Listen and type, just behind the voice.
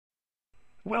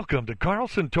Welcome to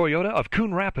Carlson Toyota of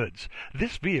Coon Rapids.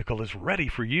 This vehicle is ready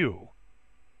for you.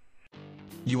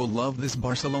 You will love this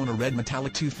Barcelona Red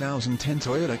Metallic 2010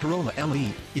 Toyota Corolla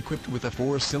LE, equipped with a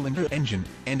 4-cylinder engine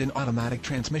and an automatic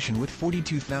transmission with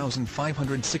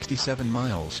 42,567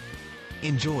 miles.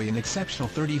 Enjoy an exceptional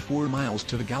 34 miles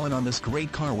to the gallon on this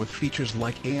great car with features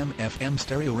like AM/FM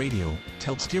stereo radio,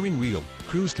 tilt steering wheel,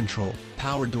 cruise control,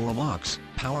 power door locks,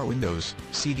 power windows,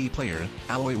 CD player,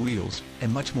 alloy wheels,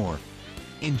 and much more.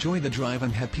 Enjoy the drive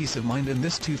and have peace of mind in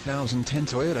this 2010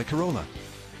 Toyota Corolla.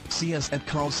 See us at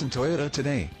Carlson Toyota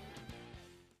today.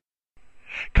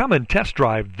 Come and test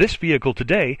drive this vehicle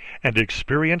today and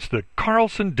experience the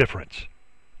Carlson difference.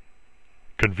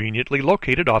 Conveniently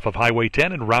located off of Highway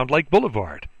 10 and Round Lake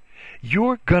Boulevard.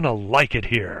 You're gonna like it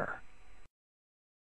here.